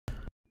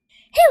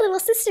Hey, little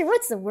sister,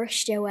 what's the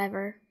worst show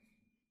ever?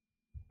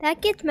 That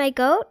gets my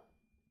goat.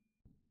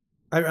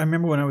 I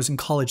remember when I was in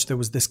college, there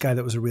was this guy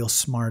that was a real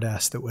smart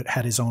ass that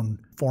had his own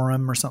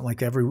forum or something like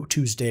that. Every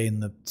Tuesday in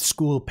the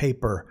school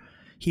paper,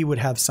 he would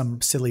have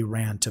some silly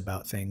rant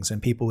about things, and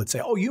people would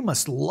say, oh, you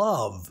must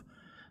love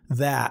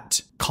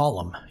that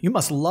column. You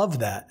must love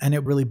that. And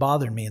it really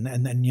bothered me.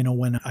 And then, you know,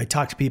 when I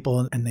talk to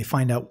people and they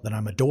find out that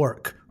I'm a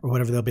dork or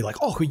whatever, they'll be like,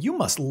 oh, you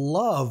must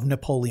love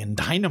Napoleon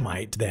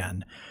Dynamite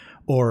then.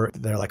 Or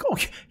they're like, oh,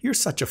 you're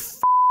such a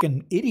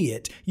fucking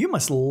idiot. You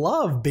must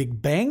love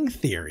Big Bang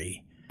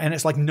Theory. And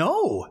it's like,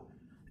 no.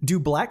 Do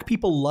black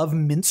people love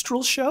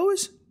minstrel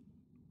shows?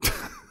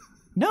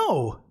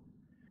 No.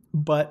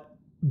 But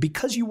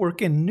because you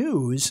work in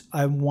news,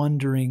 I'm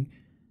wondering,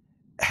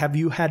 have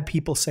you had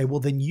people say, well,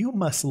 then you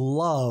must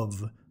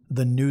love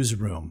the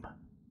Newsroom?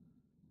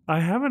 I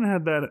haven't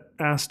had that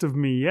asked of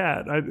me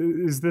yet.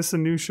 Is this a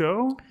new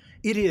show?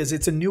 It is.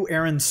 It's a new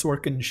Aaron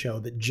Sorkin show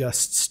that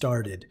just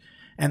started.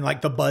 And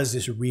like the buzz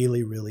is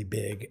really, really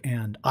big.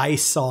 And I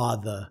saw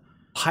the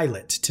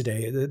pilot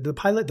today. The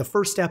pilot, the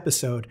first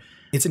episode,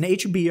 it's an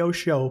HBO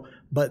show,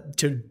 but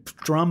to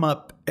drum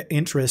up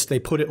interest, they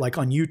put it like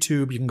on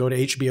YouTube. You can go to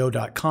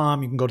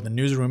HBO.com, you can go to the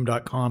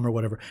newsroom.com or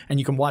whatever, and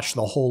you can watch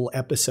the whole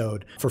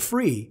episode for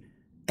free.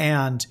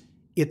 And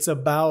it's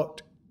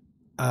about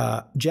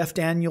Jeff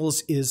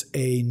Daniels is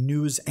a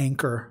news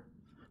anchor,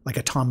 like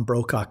a Tom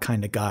Brokaw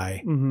kind of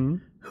guy,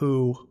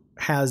 who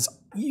has,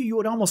 you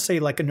would almost say,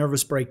 like a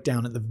nervous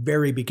breakdown at the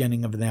very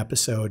beginning of an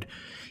episode.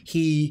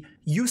 He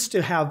used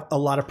to have a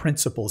lot of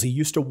principles. He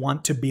used to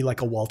want to be like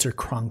a Walter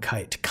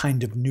Cronkite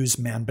kind of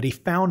newsman, but he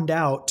found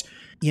out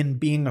in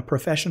being a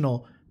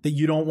professional that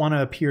you don't want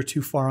to appear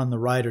too far on the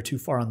right or too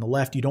far on the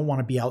left. You don't want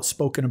to be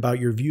outspoken about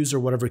your views or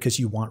whatever because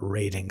you want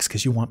ratings,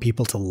 because you want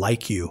people to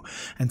like you.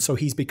 And so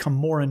he's become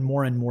more and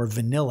more and more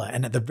vanilla.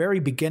 And at the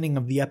very beginning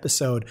of the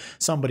episode,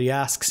 somebody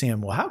asks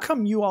him, well, how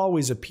come you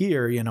always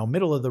appear, you know,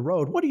 middle of the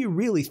road? What do you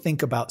really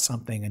think about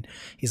something? And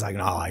he's like,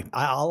 no,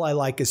 all I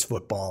like is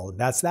football. And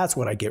that's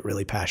what I get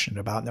really passionate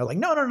about. And they're like,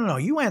 no,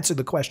 you answer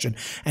the question.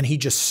 And he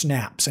just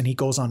snaps and he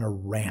goes on a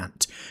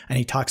rant. And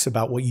he talks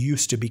about what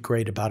used to be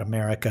great about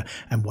America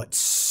and what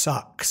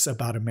sucks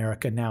about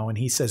America now. And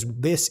he says,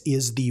 this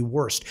is the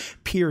worst,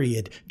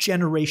 period,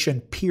 generation,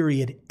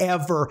 period,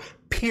 ever,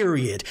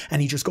 period.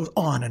 And he just goes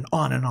on and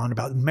on and on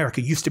about America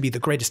used to be the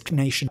greatest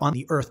nation on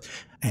the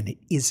earth, and it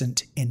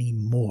isn't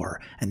anymore.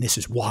 And this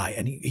is why.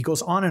 And he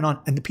goes on,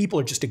 and the people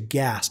are just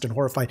aghast and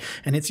horrified.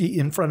 And it's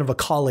in front of a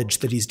college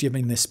that he's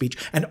giving this speech.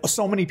 And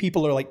so many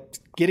people are like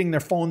getting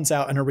their phones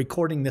out and are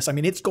recording this. I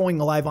mean, it's going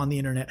live on the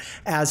internet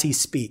as he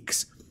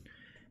speaks.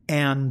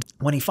 And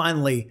when he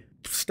finally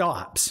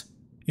stops,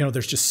 you know,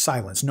 there's just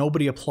silence.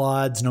 Nobody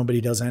applauds.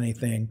 Nobody does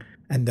anything.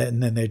 And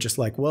then they're just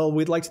like, well,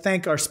 we'd like to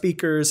thank our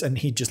speakers. And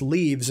he just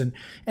leaves. And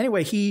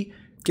anyway, he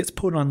gets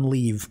put on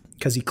leave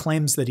because he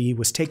claims that he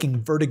was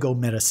taking vertigo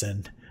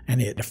medicine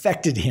and it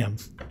affected him.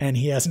 And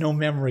he has no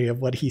memory of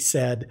what he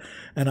said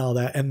and all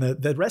that. And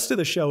the rest of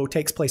the show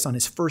takes place on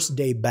his first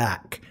day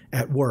back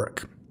at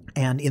work.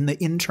 And in the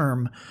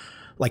interim,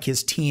 like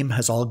his team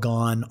has all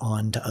gone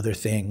on to other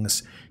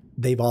things.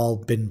 They've all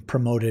been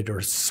promoted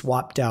or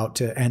swapped out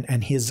to,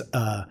 and his,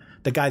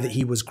 the guy that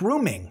he was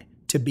grooming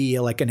to be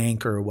like an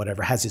anchor or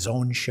whatever has his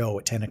own show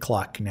at 10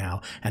 o'clock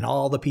now. And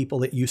all the people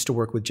that used to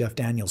work with Jeff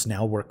Daniels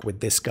now work with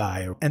this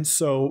guy. And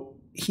so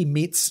he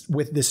meets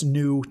with this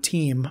new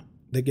team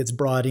that gets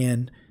brought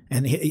in.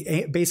 And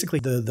basically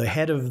the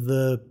head of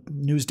the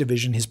news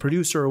division, his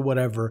producer or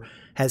whatever,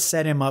 has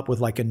set him up with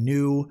like a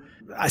new,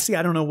 I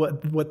don't know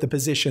what the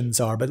positions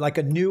are, but like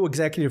a new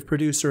executive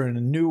producer and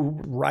a new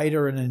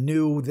writer and a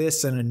new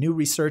this and a new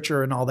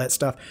researcher and all that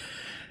stuff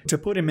to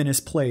put him in his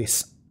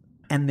place.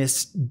 And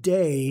this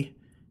day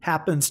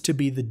happens to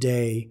be the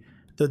day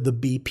that the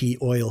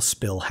BP oil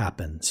spill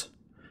happens.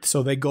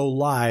 So they go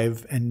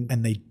live and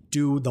they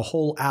do the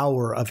whole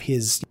hour of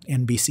his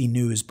NBC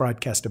News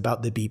broadcast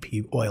about the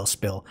BP oil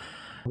spill,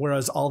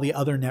 whereas all the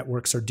other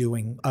networks are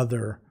doing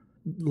other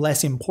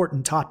less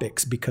important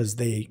topics because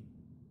they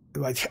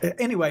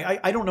anyway,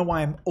 I don't know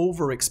why I'm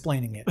over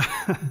explaining it,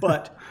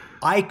 but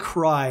I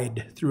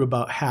cried through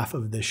about half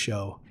of this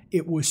show.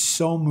 It was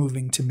so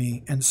moving to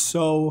me and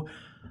so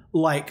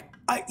like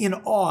in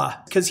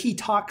awe, because he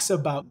talks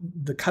about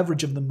the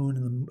coverage of the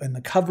moon and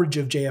the coverage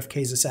of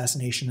JFK's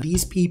assassination.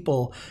 These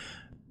people,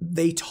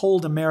 they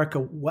told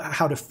America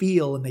how to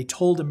feel and they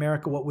told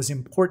America what was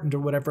important or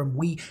whatever. And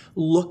we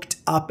looked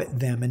up at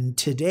them. And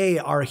today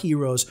our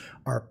heroes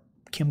are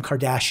Kim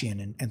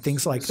Kardashian and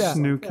things like that.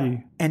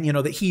 Snooki. And, you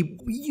know, that he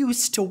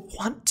used to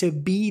want to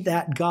be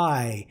that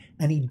guy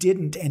and he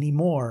didn't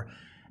anymore.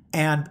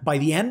 And by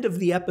the end of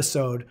the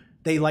episode,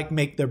 they like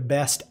make their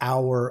best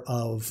hour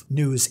of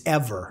news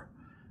ever.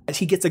 As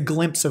he gets a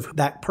glimpse of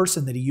that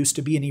person that he used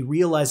to be, and he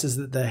realizes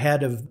that the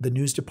head of the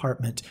news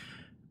department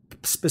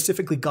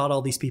specifically got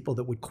all these people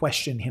that would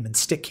question him and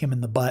stick him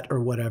in the butt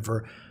or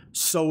whatever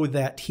so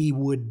that he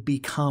would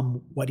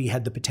become what he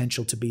had the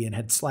potential to be and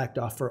had slacked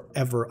off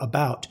forever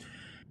about.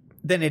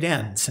 then it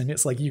ends. And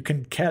it's like, you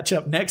can catch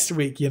up next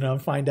week,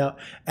 and find out.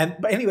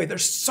 But anyway,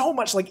 there's so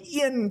much like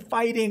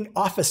infighting,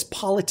 office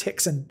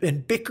politics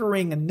and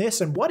bickering and this.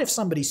 And what if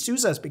somebody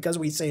sues us because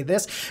we say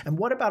this? And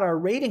what about our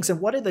ratings? And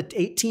what are the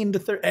 18 to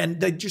 30? And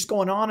they're just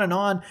going on and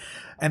on.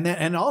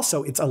 And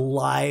also it's a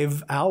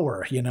live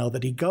hour,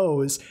 that he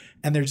goes,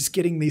 and they're just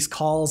getting these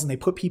calls, and they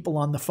put people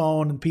on the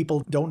phone, and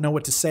people don't know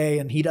what to say,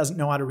 and he doesn't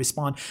know how to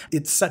respond.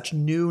 It's such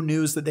new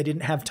news that they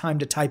didn't have time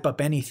to type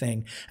up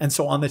anything. And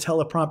so on the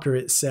teleprompter,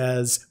 it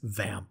says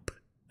Vamp.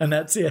 And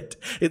that's it.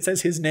 It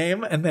says his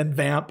name and then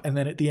Vamp. And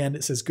then at the end,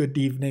 it says, good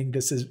evening.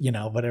 This is,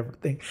 whatever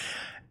thing.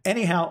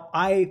 Anyhow,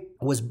 I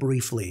was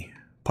briefly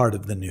part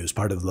of the news,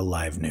 part of the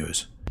live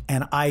news.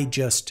 And I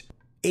just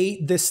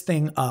ate this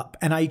thing up.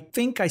 And I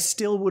think I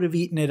still would have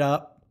eaten it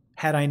up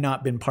had I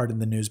not been part of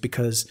the news,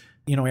 because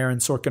Aaron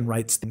Sorkin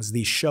writes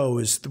these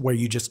shows where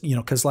you just,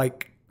 because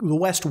like The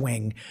West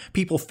Wing,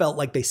 people felt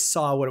like they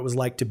saw what it was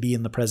like to be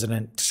in the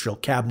presidential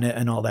cabinet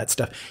and all that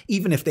stuff,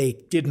 even if they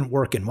didn't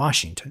work in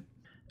Washington.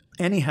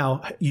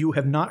 Anyhow, you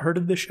have not heard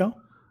of this show?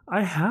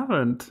 I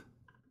haven't.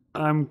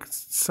 I'm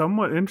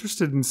somewhat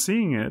interested in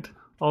seeing it.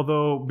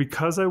 Although,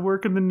 because I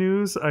work in the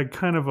news, I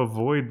kind of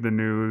avoid the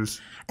news.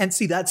 And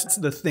see, that's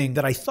the thing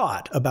that I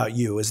thought about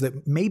you, is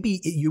that maybe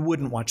you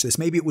wouldn't watch this.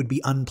 Maybe it would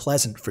be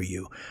unpleasant for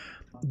you.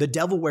 The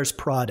Devil Wears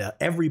Prada,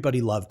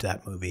 everybody loved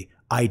that movie.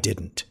 I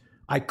didn't.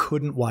 I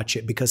couldn't watch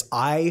it because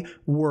I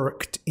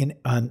worked in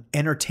an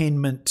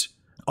entertainment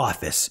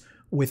office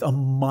with a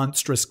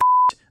monstrous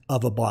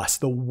of a boss,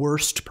 the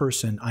worst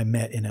person I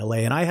met in LA.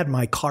 And I had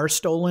my car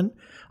stolen.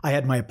 I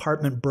had my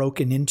apartment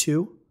broken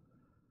into.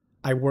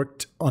 I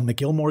worked on the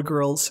Gilmore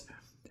Girls,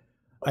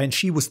 and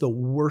she was the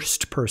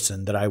worst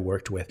person that I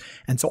worked with.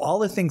 And so all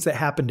the things that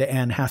happened to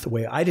Anne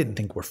Hathaway, I didn't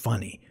think were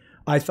funny.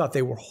 I thought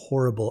they were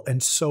horrible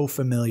and so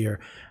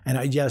familiar. And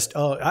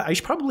I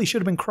probably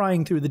should have been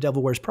crying through The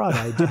Devil Wears Prada.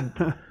 I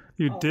didn't.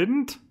 You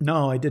didn't?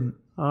 No, I didn't.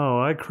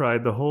 Oh, I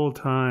cried the whole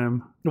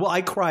time. Well,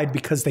 I cried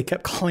because they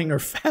kept calling her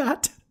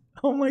fat.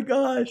 Oh my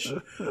gosh.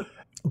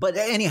 But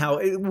anyhow,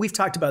 we've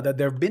talked about that.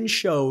 There have been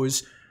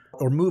shows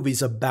or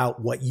movies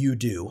about what you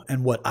do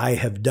and what I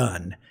have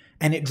done.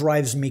 And it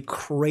drives me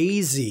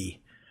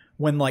crazy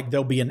when like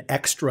there'll be an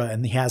extra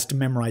and he has to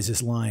memorize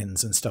his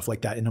lines and stuff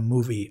like that in a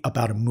movie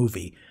about a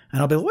movie.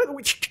 And I'll be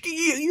like,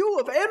 you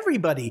of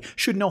everybody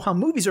should know how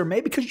movies are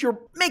made because you're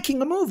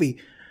making a movie.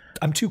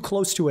 I'm too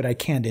close to it. I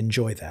can't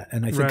enjoy that.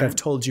 And I think I've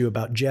told you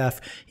about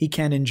Jeff. He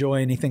can't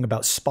enjoy anything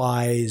about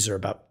spies or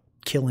about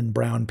killing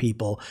brown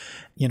people,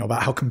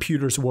 about how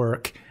computers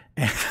work.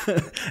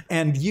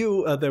 And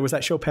you, there was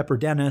that show Pepper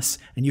Dennis,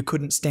 and you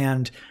couldn't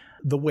stand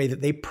the way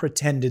that they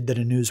pretended that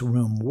a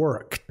newsroom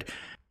worked.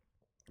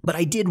 But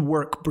I did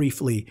work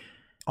briefly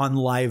on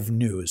live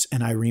news,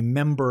 and I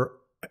remember,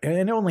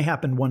 and it only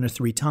happened 1 or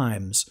 3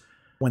 times,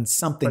 when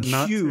something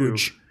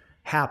huge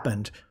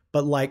happened.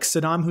 But like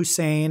Saddam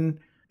Hussein,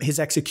 his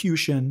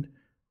execution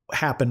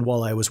happened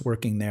while I was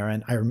working there,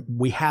 and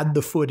we had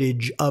the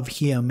footage of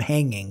him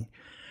hanging.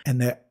 And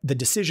the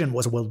decision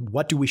was, well,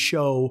 what do we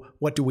show?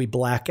 What do we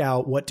black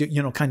out?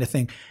 Kind of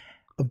thing.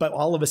 But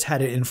all of us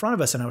had it in front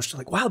of us. And I was just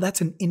like, wow, that's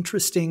an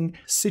interesting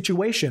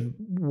situation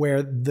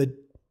where the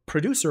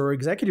producer or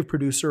executive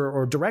producer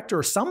or director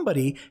or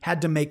somebody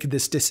had to make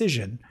this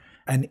decision.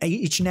 And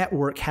each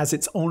network has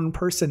its own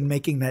person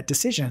making that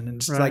decision. And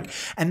it's like,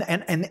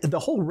 and the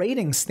whole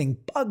ratings thing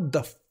bugged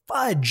the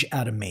fudge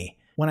out of me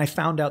when I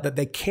found out that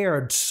they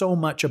cared so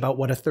much about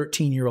what a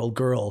 13-year-old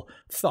girl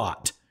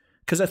thought.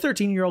 Because a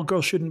 13-year-old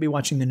girl shouldn't be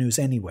watching the news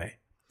anyway,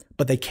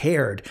 but they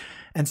cared.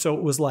 And so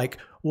it was like,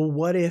 well,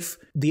 what if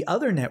the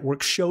other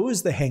network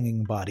shows the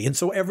hanging body? And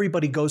so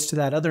everybody goes to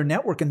that other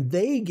network and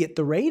they get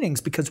the ratings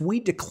because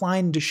we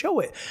declined to show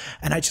it.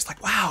 And I just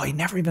like, wow, I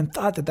never even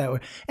thought that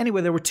would.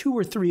 Anyway, there were 2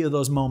 or 3 of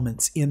those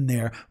moments in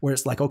there where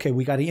it's like, okay,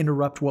 we got to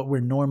interrupt what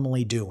we're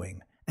normally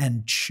doing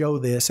and show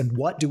this. And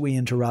what do we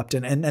interrupt?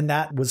 And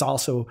that was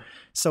also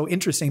so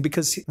interesting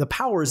because the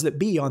powers that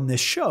be on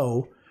this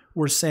show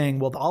were saying,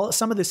 well,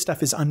 some of this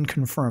stuff is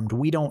unconfirmed.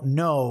 We don't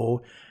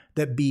know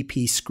that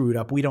BP screwed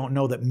up. We don't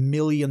know that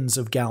millions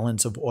of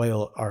gallons of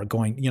oil are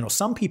going,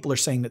 some people are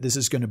saying that this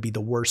is going to be the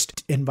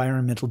worst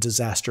environmental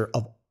disaster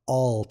of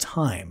all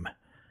time.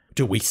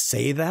 Do we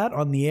say that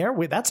on the air?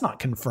 Wait, that's not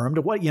confirmed.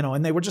 What,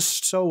 and they were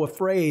just so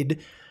afraid.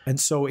 And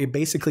so it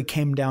basically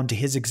came down to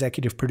his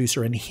executive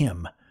producer and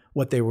him,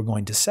 what they were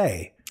going to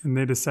say. And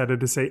they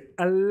decided to say,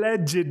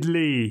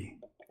 allegedly.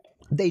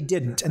 They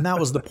didn't. And that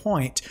was the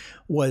point,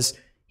 was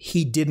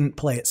he didn't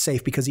play it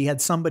safe because he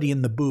had somebody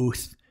in the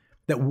booth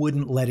that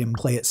wouldn't let him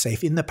play it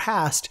safe. In the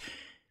past,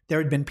 there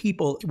had been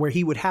people where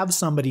he would have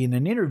somebody in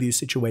an interview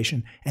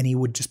situation and he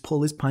would just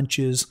pull his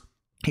punches.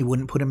 He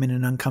wouldn't put him in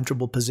an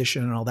uncomfortable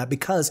position and all that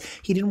because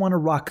he didn't want to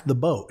rock the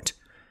boat.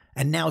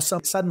 And now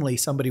suddenly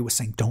somebody was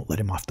saying, don't let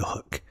him off the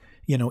hook.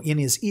 in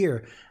his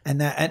ear.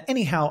 And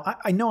anyhow,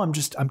 I know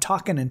I'm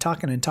talking and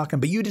talking and talking,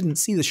 but you didn't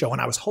see the show. And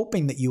I was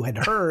hoping that you had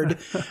heard,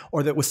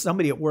 or that was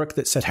somebody at work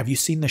that said, have you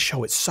seen the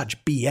show? It's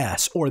such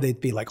BS. Or they'd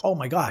be like, oh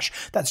my gosh,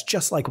 that's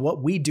just like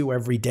what we do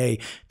every day,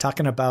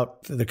 talking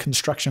about the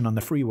construction on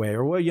the freeway,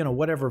 or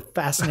whatever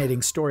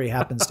fascinating story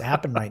happens to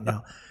happen right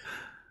now.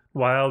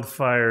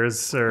 Wildfires,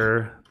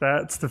 sir.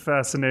 That's the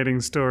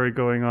fascinating story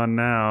going on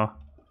now,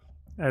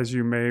 as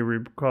you may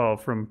recall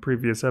from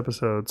previous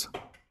episodes.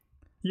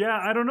 Yeah,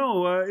 I don't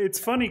know. It's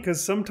funny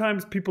because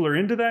sometimes people are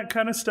into that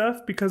kind of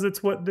stuff because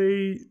it's what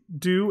they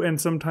do, and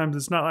sometimes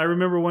it's not. I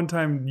remember one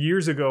time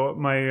years ago at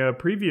my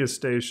previous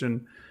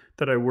station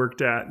that I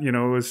worked at, it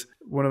was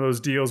one of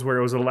those deals where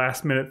it was a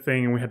last minute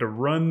thing and we had to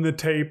run the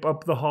tape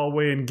up the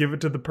hallway and give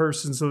it to the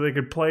person so they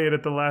could play it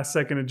at the last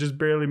second. It just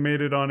barely made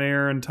it on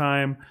air in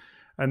time.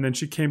 And then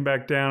she came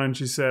back down and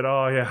she said,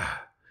 oh, yeah,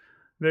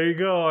 there you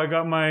go. I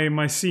got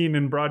my scene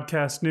in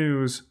broadcast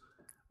news.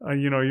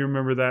 You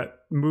remember that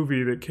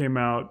movie that came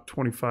out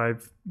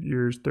 25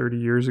 years, 30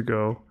 years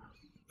ago.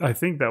 I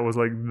think that was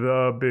like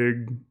the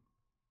big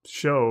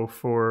show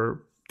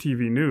for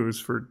TV news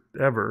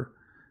forever.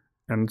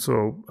 And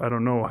so I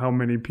don't know how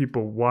many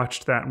people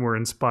watched that and were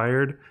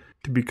inspired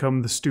to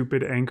become the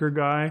stupid anchor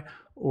guy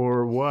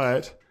or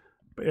what.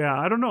 But yeah,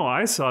 I don't know.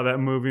 I saw that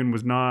movie and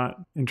was not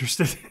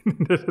interested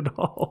in it at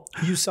all.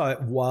 You saw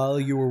it while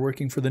you were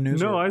working for the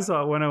news? No, I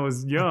saw it when I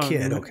was young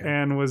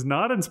and was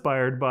not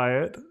inspired by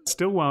it.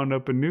 Still wound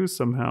up in news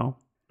somehow.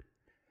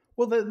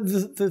 Well,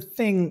 the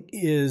thing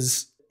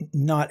is,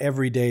 not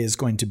every day is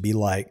going to be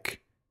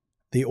like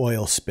the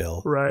oil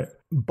spill. Right.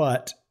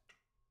 But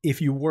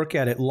if you work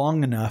at it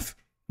long enough,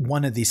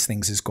 one of these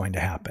things is going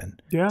to happen.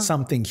 Yeah.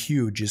 Something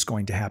huge is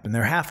going to happen.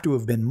 There have to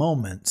have been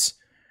moments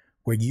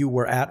where you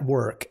were at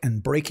work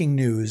and breaking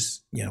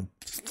news,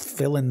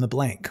 fill in the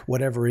blank,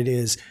 whatever it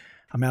is.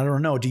 I mean, I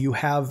don't know. Do you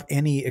have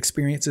any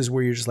experiences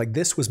where you're just like,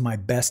 this was my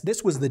best,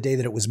 this was the day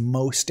that it was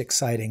most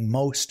exciting,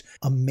 most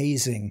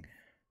amazing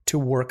to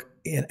work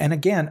in? And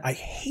again, I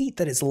hate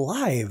that it's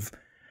live.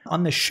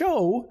 On the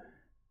show,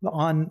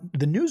 on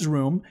the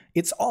Newsroom,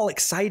 it's all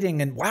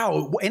exciting and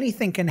wow,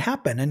 anything can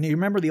happen. And you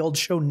remember the old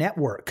show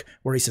Network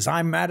where he says,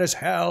 I'm mad as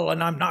hell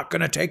and I'm not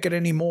going to take it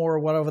anymore or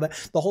whatever.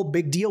 The whole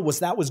big deal was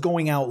that was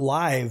going out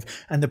live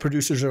and the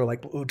producers are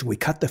like, do we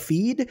cut the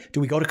feed?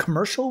 Do we go to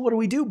commercial? What do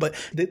we do? But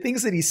the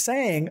things that he's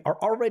saying are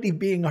already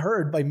being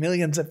heard by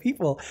millions of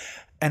people.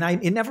 And I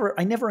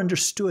never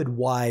understood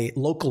why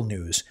local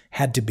news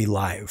had to be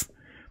live,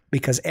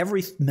 because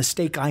every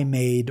mistake I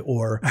made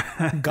or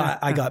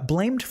I got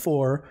blamed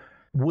for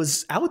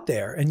was out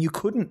there and you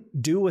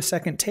couldn't do a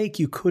second take.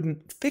 You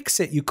couldn't fix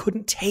it. You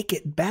couldn't take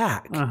it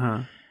back.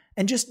 Uh-huh.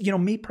 And just,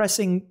 me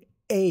pressing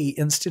A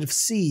instead of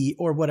C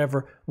or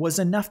whatever was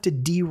enough to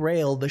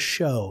derail the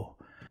show.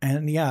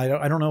 And yeah,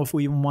 I don't know if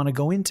we even want to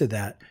go into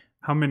that.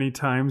 How many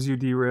times you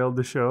derailed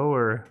the show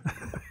or?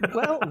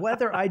 Well,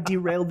 whether I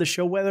derailed the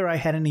show, whether I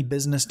had any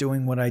business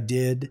doing what I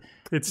did.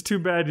 It's too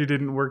bad you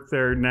didn't work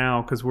there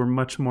now because we're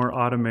much more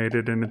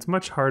automated and it's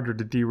much harder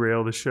to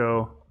derail the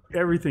show.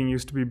 Everything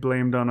used to be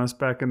blamed on us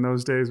back in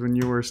those days when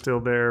you were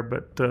still there,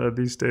 but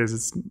these days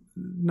it's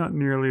not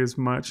nearly as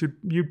much.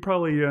 You'd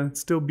probably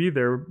still be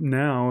there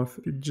now if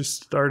it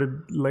just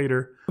started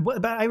later.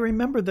 But I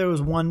remember there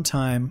was one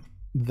time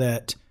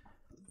that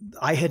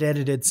I had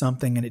edited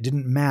something and it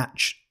didn't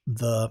match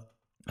the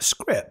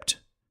script.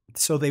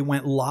 So they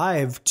went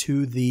live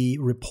to the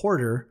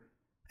reporter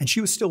and she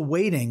was still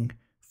waiting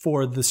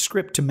for the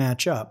script to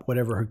match up,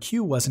 whatever her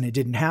cue was, and it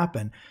didn't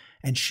happen.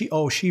 And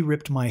she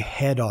ripped my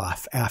head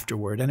off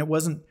afterward. And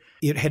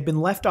it had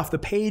been left off the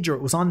page or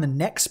it was on the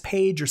next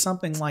page or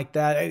something like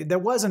that. There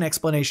was an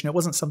explanation. It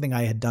wasn't something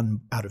I had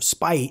done out of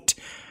spite.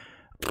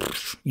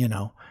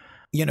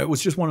 It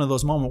was just one of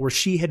those moments where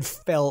she had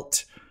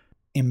felt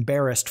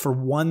embarrassed for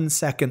 1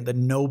 second that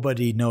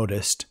nobody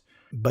noticed,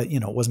 but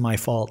it was my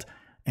fault.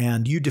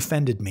 And you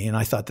defended me. And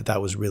I thought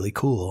that was really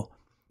cool.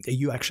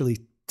 You actually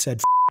said,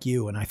 F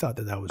you. And I thought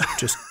that was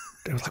just,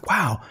 I was like,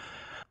 wow.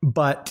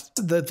 But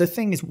the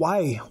thing is,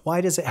 why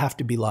does it have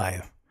to be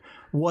live?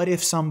 What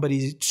if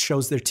somebody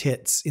shows their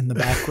tits in the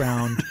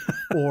background?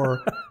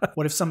 Or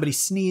what if somebody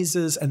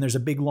sneezes and there's a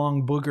big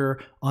long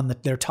booger on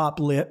their top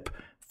lip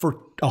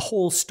for a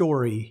whole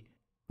story?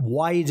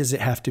 Why does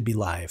it have to be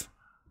live?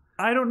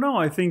 I don't know.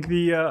 I think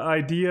the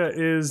idea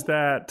is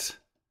that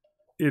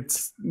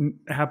it's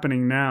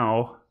happening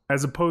now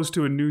as opposed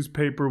to a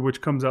newspaper which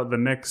comes out the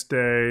next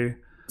day.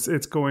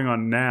 It's going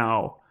on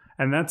now.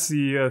 And that's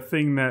the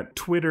thing that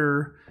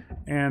Twitter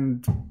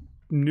and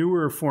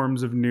newer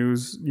forms of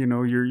news,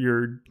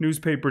 your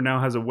newspaper now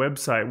has a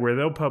website where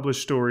they'll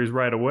publish stories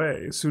right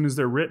away as soon as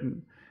they're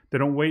written. They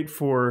don't wait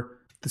for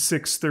the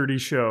 6:30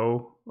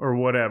 show or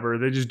whatever.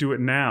 They just do it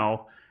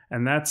now.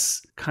 And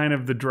that's kind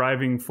of the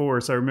driving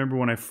force. I remember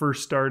when I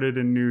first started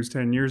in news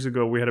 10 years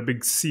ago, we had a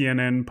big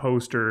CNN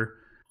poster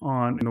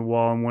on the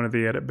wall in one of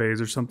the edit bays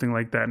or something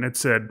like that. And it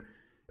said,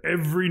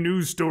 every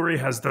news story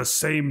has the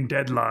same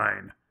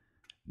deadline.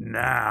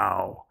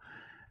 Now.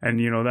 And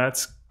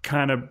that's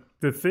kind of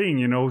the thing,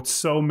 you know,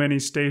 so many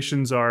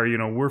stations are, you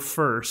know, we're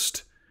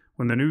first.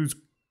 When the news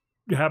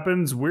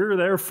happens, we're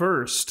there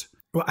first.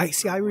 Well,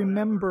 I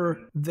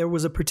remember there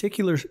was a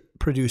particular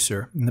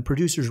producer, and the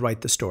producers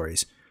write the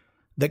stories,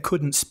 that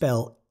couldn't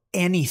spell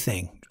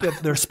anything.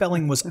 Their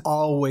spelling was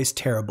always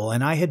terrible.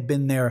 And I had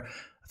been there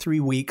 3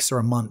 weeks or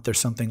a month or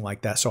something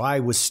like that. So I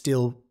was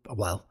still,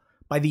 well,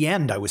 by the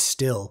end, I was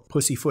still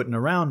pussyfooting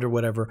around or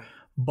whatever.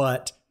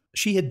 But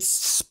she had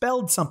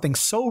spelled something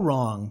so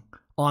wrong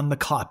on the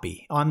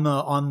copy, on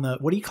the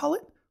what do you call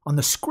it? On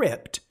the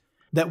script,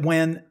 that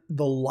when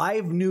the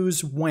live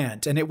news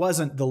went, and it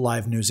wasn't the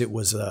live news, it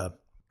was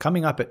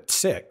coming up at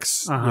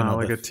 6. You know,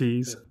 like a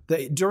tease.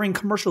 During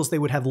commercials, they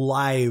would have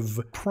live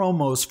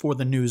promos for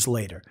the news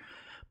later.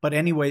 But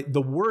anyway,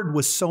 the word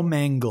was so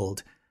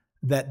mangled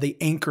that the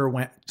anchor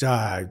went,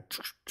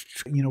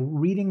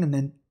 reading and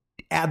then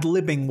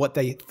ad-libbing what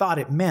they thought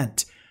it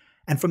meant.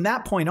 And from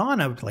that point on,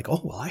 I was like,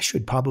 oh, well, I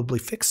should probably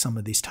fix some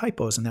of these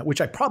typos and that,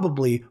 which I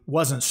probably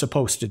wasn't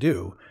supposed to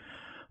do.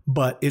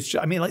 But it's,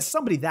 I mean, like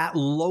somebody that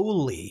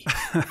lowly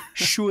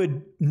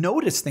should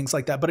notice things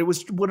like that. But it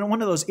was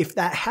one of those, if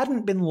that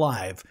hadn't been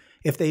live,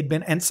 if they'd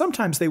been, and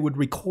sometimes they would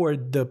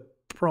record the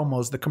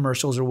promos, the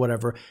commercials or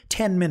whatever,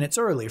 10 minutes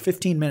early or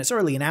 15 minutes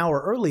early, an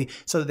hour early,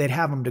 so that they'd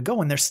have them to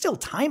go. And they're still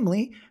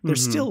timely. They're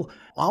still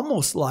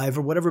almost live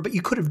or whatever, but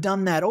you could have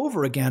done that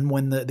over again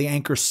when the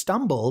anchor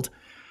stumbled.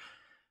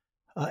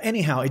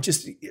 Anyhow, it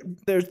just,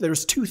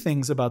 there's two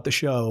things about the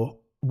show.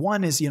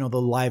 One is, the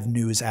live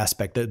news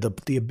aspect,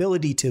 the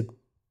ability to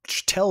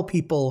tell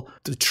people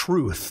the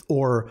truth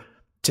or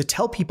to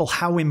tell people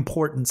how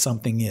important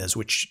something is,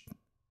 which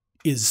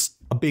is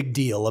a big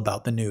deal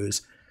about the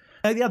news.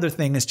 And the other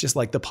thing is just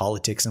like the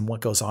politics and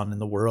what goes on in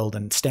the world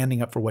and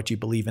standing up for what you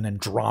believe in, and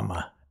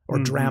drama, or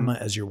drama,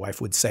 as your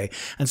wife would say.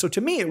 And so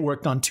to me, it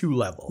worked on two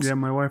levels. Yeah,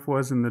 my wife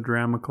was in the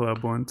drama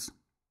club once.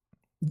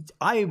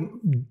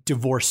 I'm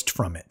divorced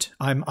from it.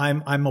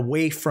 I'm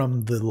away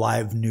from the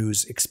live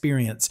news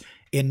experience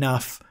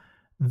enough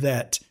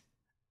that,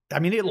 I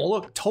mean, it'll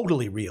look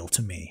totally real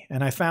to me.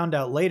 And I found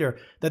out later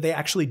that they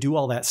actually do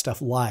all that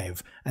stuff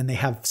live, and they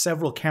have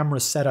several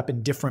cameras set up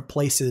in different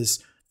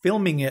places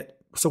filming it.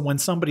 So when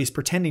somebody's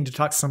pretending to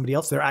talk to somebody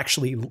else, they're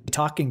actually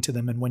talking to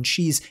them. And when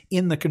she's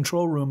in the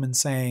control room and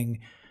saying,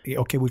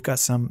 okay, we've got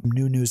some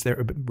new news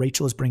there,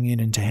 Rachel is bringing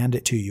it in to hand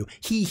it to you,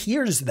 he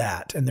hears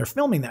that and they're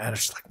filming that. And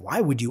it's just like,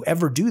 why would you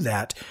ever do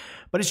that?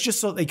 But it's just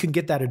so they can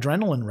get that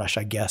adrenaline rush,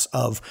 I guess,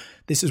 of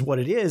this is what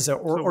it is,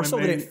 or so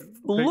that it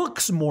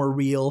looks more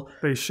real.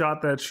 They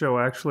shot that show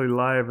actually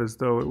live as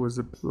though it was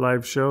a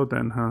live show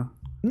then, huh?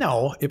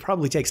 No, it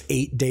probably takes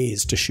 8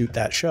 days to shoot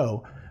that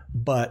show.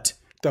 But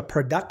the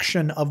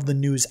production of the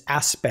news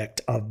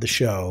aspect of the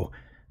show,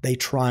 they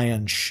try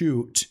and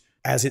shoot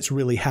as it's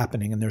really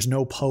happening, and there's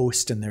no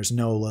post and there's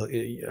no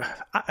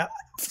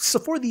so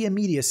for the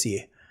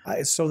immediacy,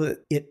 so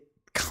that it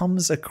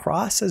comes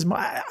across as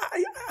my,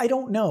 I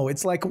don't know.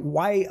 It's like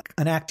why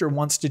an actor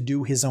wants to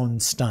do his own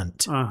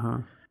stunt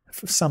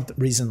for some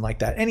reason like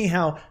that.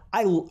 Anyhow,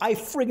 I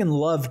friggin'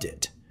 loved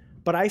it.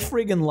 But I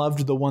friggin'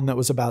 loved the one that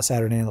was about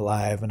Saturday Night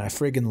Live, and I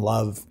friggin'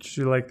 loved... Did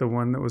you like the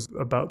one that was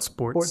about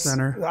Sports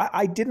Center?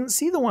 I didn't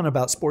see the one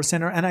about Sports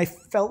Center, and I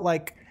felt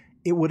like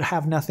it would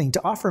have nothing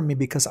to offer me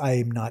because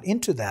I'm not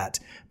into that.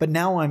 But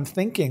now I'm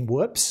thinking,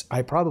 whoops,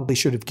 I probably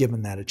should have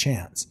given that a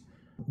chance.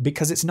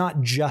 Because it's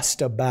not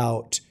just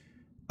about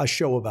a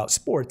show about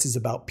sports, it's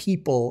about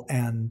people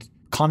and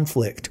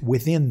conflict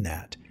within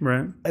that.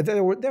 Right.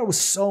 There was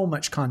so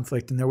much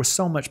conflict, and there was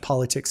so much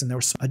politics, and there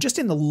was just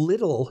in the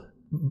little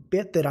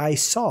bit that I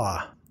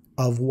saw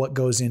of what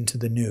goes into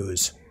the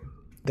news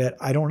that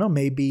I don't know,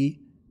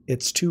 maybe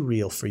it's too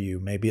real for you.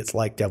 Maybe it's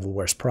like Devil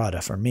Wears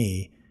Prada for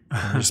me.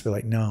 And just be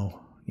like,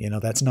 no,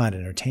 that's not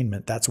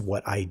entertainment. That's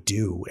what I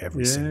do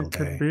every single day.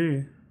 Yeah, it could be.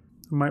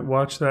 I might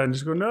watch that and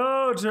just go,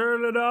 no,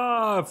 turn it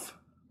off.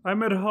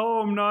 I'm at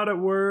home, not at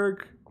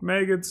work.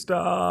 Megan,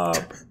 stop.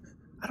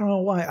 I don't know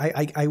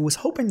why. I was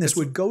hoping this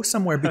would go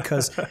somewhere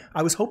because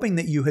I was hoping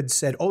that you had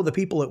said, oh, the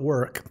people at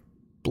work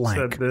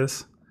blank. Said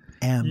this.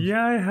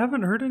 Yeah, I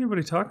haven't heard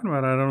anybody talking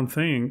about it, I don't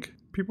think.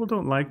 People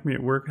don't like me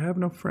at work. I have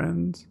no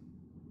friends.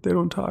 They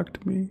don't talk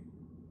to me.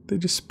 They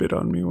just spit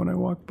on me when I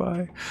walk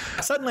by.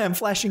 Suddenly I'm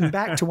flashing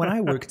back to when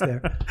I worked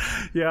there.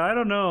 Yeah, I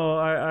don't know.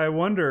 I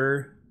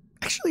wonder.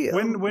 Actually,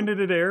 when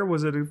did it air?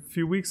 Was it a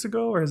few weeks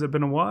ago, or has it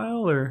been a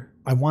while? Or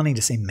I'm wanting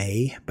to say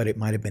May, but it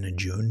might have been a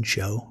June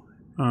show.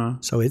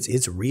 So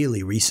it's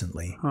really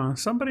recently.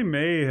 Somebody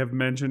may have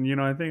mentioned,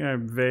 I think I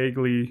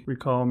vaguely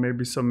recall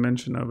maybe some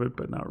mention of it,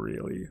 but not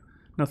really.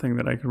 Nothing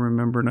that I can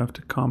remember enough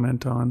to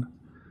comment on.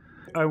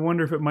 I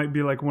wonder if it might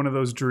be like one of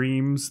those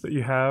dreams that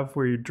you have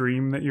where you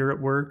dream that you're at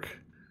work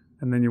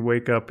and then you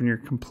wake up and you're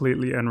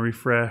completely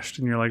unrefreshed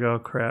and you're like, oh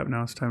crap,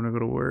 now it's time to go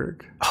to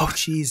work. Oh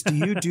geez, do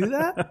you do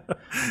that?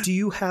 Do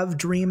you have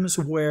dreams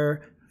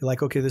where you're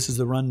like, okay, this is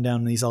the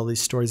rundown, all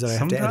these stories that I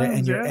have to edit,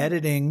 and you're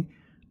editing.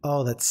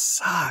 Oh, that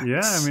sucks.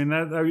 Yeah, I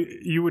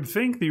mean, you would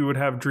think that you would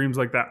have dreams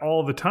like that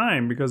all the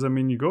time because, I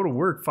mean, you go to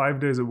work 5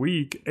 days a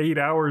week, 8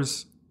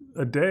 hours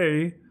a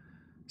day,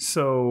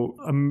 So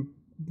a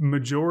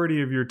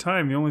majority of your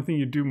time, the only thing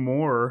you do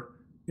more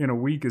in a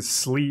week is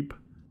sleep,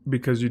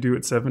 because you do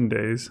it 7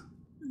 days.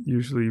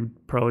 Usually you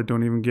probably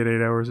don't even get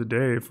 8 hours a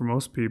day for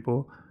most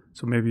people.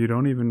 So maybe you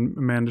don't even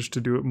manage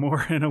to do it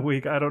more in a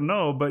week. I don't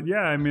know. But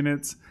yeah, I mean,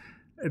 it's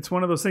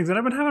one of those things. And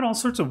I've been having all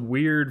sorts of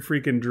weird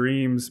freaking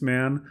dreams,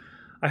 man.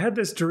 I had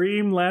this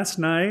dream last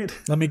night.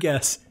 Let me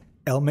guess.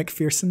 Elle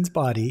Macpherson's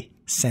body,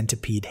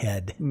 centipede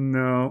head.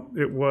 No,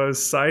 it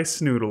was Cy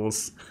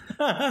Snoodles.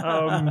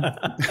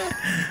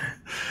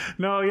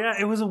 No, yeah,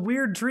 it was a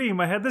weird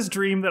dream. I had this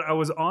dream that I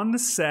was on the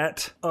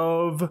set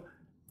of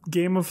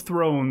Game of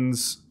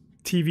Thrones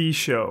TV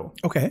show.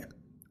 Okay.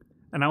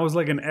 And I was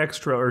like an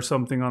extra or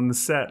something on the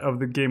set of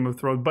the Game of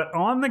Thrones. But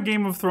on the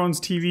Game of Thrones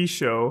TV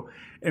show,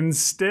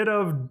 instead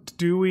of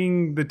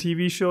doing the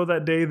TV show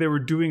that day, they were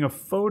doing a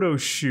photo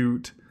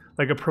shoot,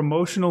 like a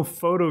promotional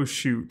photo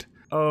shoot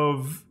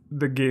of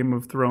the Game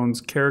of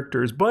Thrones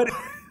characters. But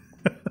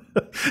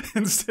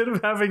instead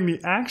of having the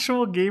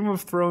actual Game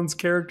of Thrones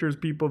characters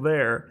people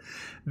there,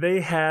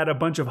 they had a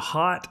bunch of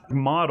hot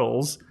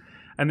models,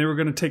 and they were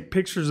going to take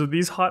pictures of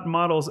these hot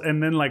models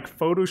and then like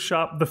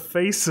Photoshop the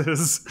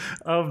faces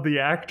of the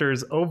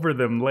actors over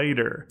them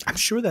later. I'm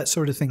sure that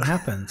sort of thing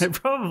happens. It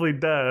probably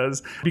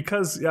does,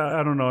 because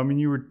I don't know. I mean,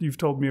 you've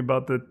told me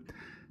about the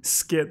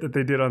skit that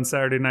they did on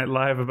Saturday Night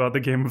Live about the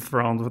Game of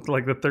Thrones with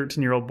like the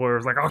 13-year-old boy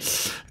was like,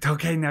 oh,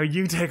 okay, now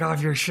you take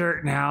off your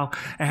shirt now,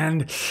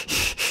 and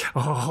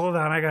hold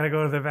on, I gotta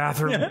go to the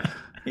bathroom. Yeah.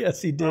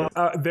 Yes, he did.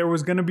 There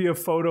was going to be a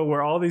photo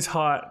where all these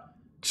hot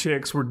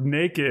chicks were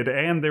naked,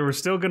 and they were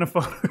still going to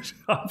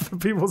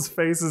Photoshop people's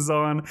faces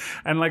on,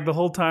 and like the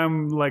whole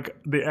time, like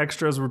the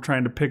extras were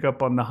trying to pick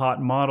up on the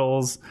hot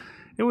models.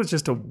 It was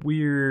just a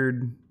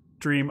weird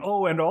dream.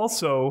 Oh, and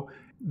also,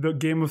 the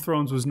Game of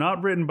Thrones was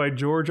not written by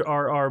George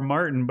R.R.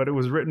 Martin, but it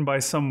was written by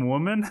some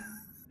woman.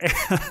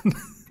 And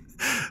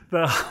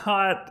the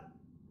hot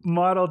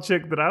model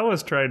chick that I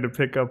was trying to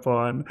pick up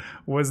on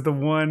was the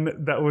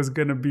one that was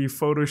going to be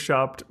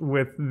photoshopped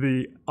with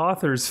the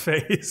author's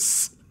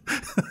face.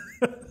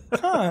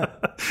 Huh.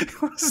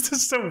 It was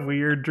just a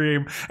weird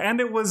dream.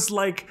 And it was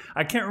like,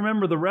 I can't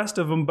remember the rest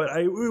of them, but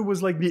it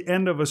was like the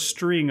end of a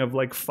string of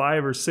like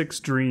 5 or 6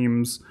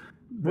 dreams.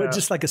 What,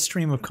 just like a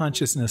stream of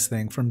consciousness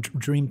thing from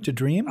dream to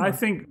dream? I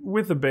think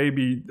with a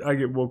baby, I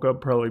get woke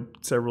up probably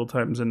several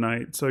times a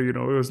night. So, you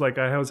know, it was like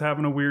I was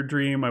having a weird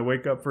dream. I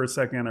wake up for a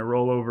second, I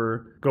roll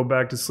over, go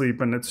back to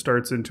sleep, and it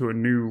starts into a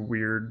new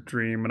weird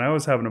dream. And I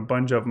was having a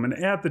bunch of them. And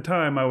at the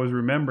time, I was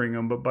remembering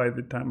them. But by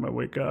the time I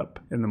wake up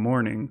in the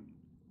morning,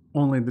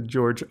 only the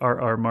George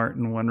R.R.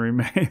 Martin one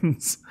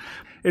remains.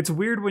 It's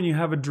weird when you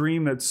have a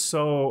dream that's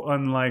so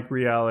unlike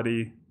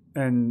reality.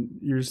 And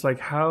you're just like,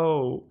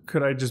 how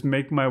could I just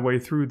make my way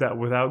through that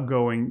without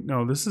going,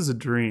 no, this is a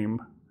dream?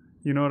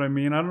 You know what I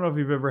mean? I don't know if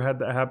you've ever had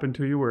that happen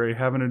to you, where you're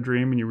having a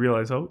dream and you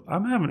realize, oh,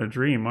 I'm having a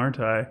dream,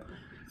 aren't I?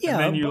 Yeah. And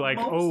then you're like,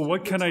 oh,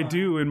 what can I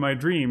do in my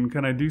dream?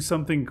 Can I do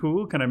something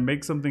cool? Can I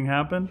make something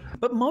happen?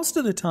 But most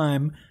of the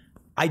time,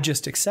 I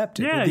just accept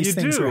it. Yeah, these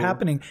things do. are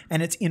happening.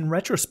 And it's in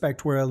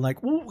retrospect where I'm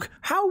like, well,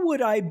 how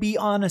would I be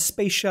on a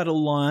space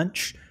shuttle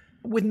launch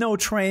with no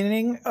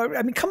training?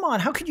 I mean, come on.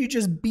 How could you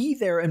just be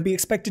there and be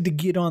expected to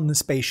get on the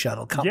space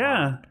shuttle? Come on.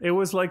 Yeah, it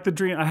was like the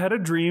dream. I had a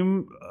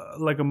dream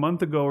like a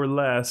month ago or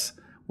less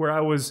where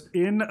I was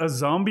in a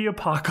zombie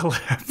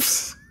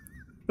apocalypse.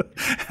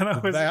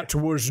 And that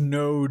was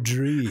no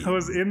dream. I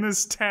was in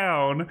this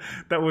town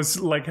that was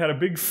like had a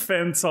big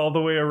fence all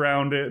the way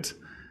around it,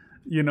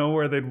 you know,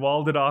 where they'd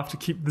walled it off to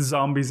keep the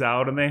zombies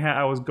out. And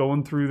I was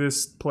going through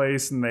this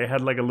place, and they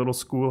had like a little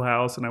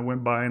schoolhouse, and I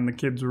went by, and the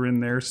kids were in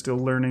there still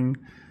learning,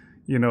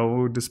 you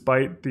know,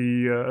 despite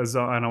the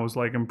and I was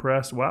like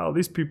impressed. Wow,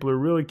 these people are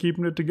really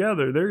keeping it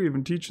together. They're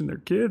even teaching their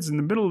kids in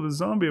the middle of the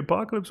zombie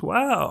apocalypse.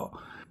 Wow.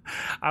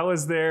 I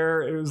was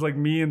there. It was like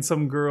me and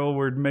some girl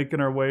were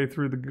making our way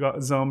through the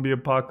zombie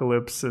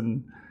apocalypse,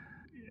 and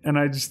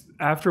I just,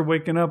 after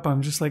waking up,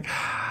 I'm just like,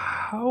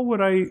 how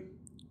would I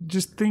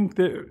just think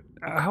that?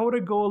 How would I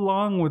go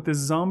along with this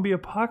zombie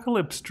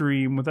apocalypse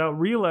dream without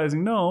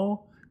realizing,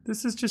 no,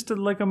 this is just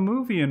like a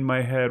movie in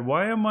my head?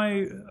 Why am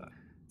I?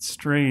 It's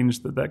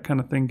strange that kind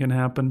of thing can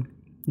happen.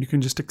 You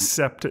can just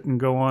accept it and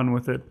go on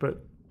with it, but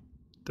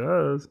it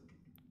does.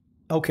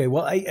 Okay,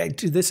 well,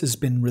 this has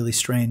been really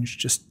strange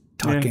just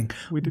talking.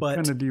 Yeah, we did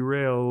kind of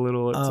derail a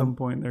little at some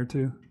point there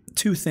too.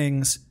 2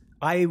 things.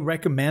 I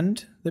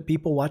recommend that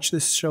people watch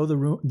this show,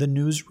 The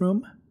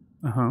Newsroom.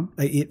 Uh-huh.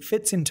 It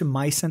fits into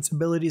my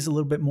sensibilities a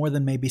little bit more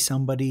than maybe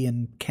somebody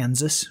in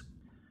Kansas.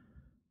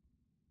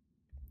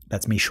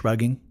 That's me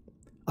shrugging.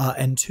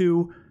 And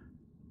 2,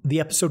 the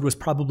episode was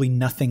probably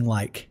nothing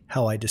like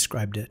how I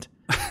described it.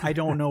 I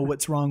don't know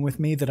what's wrong with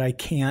me that I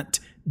can't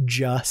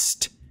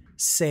just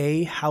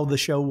say how the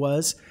show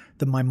was.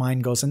 That my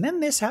mind goes, and then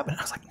this happened.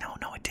 I was like, no,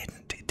 it didn't.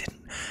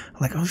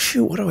 I'm like, oh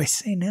shoot, what do I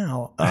say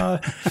now?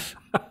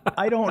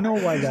 I don't know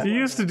why that. You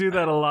used to do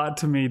that a lot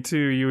to me too.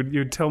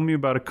 You'd tell me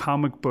about a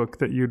comic book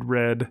that you'd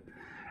read,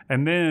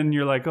 and then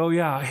you're like, oh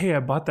yeah, hey, I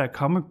bought that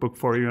comic book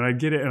for you, and I'd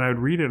get it and I'd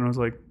read it, and I was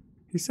like,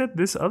 he said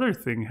this other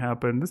thing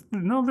happened.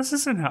 This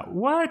isn't how.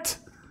 What?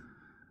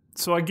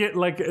 So I get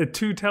like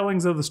two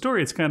tellings of the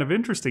story. It's kind of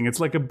interesting. It's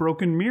like a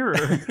broken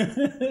mirror.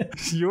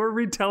 Your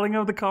retelling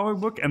of the comic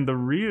book and the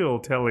real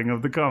telling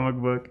of the comic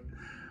book.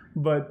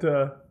 But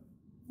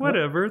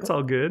whatever, it's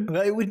all good.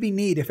 Well, it would be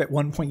neat if at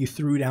one point you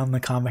threw down the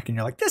comic and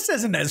you're like, this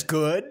isn't as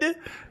good.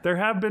 There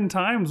have been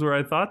times where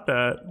I thought,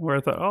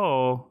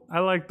 oh, I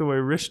like the way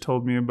Rish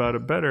told me about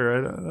it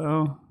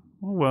better.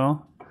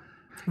 Well,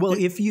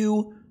 if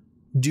you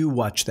do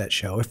watch that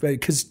show,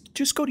 because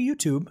just go to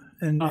YouTube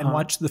and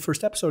watch the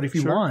first episode if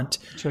you want.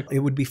 It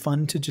would be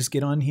fun to just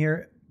get on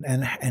here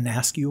and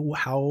ask you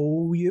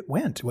how it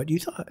went, what you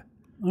thought.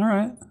 All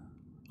right.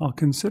 I'll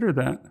consider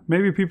that.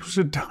 Maybe people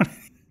should donate.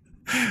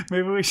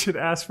 Maybe we should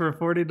ask for a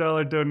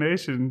 $40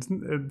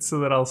 donation so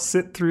that I'll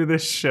sit through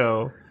this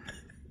show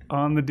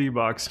on the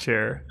D-Box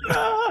chair.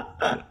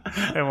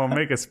 And we'll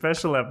make a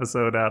special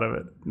episode out of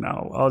it.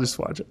 No, I'll just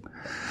watch it.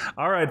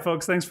 All right,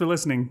 folks. Thanks for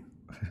listening.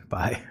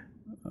 Bye.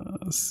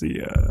 See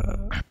ya.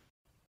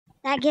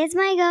 That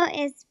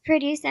Gizmo is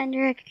produced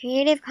under a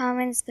Creative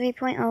Commons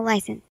 3.0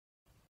 license.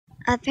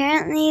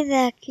 Apparently,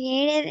 the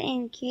creative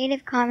in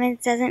Creative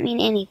Commons doesn't mean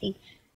anything.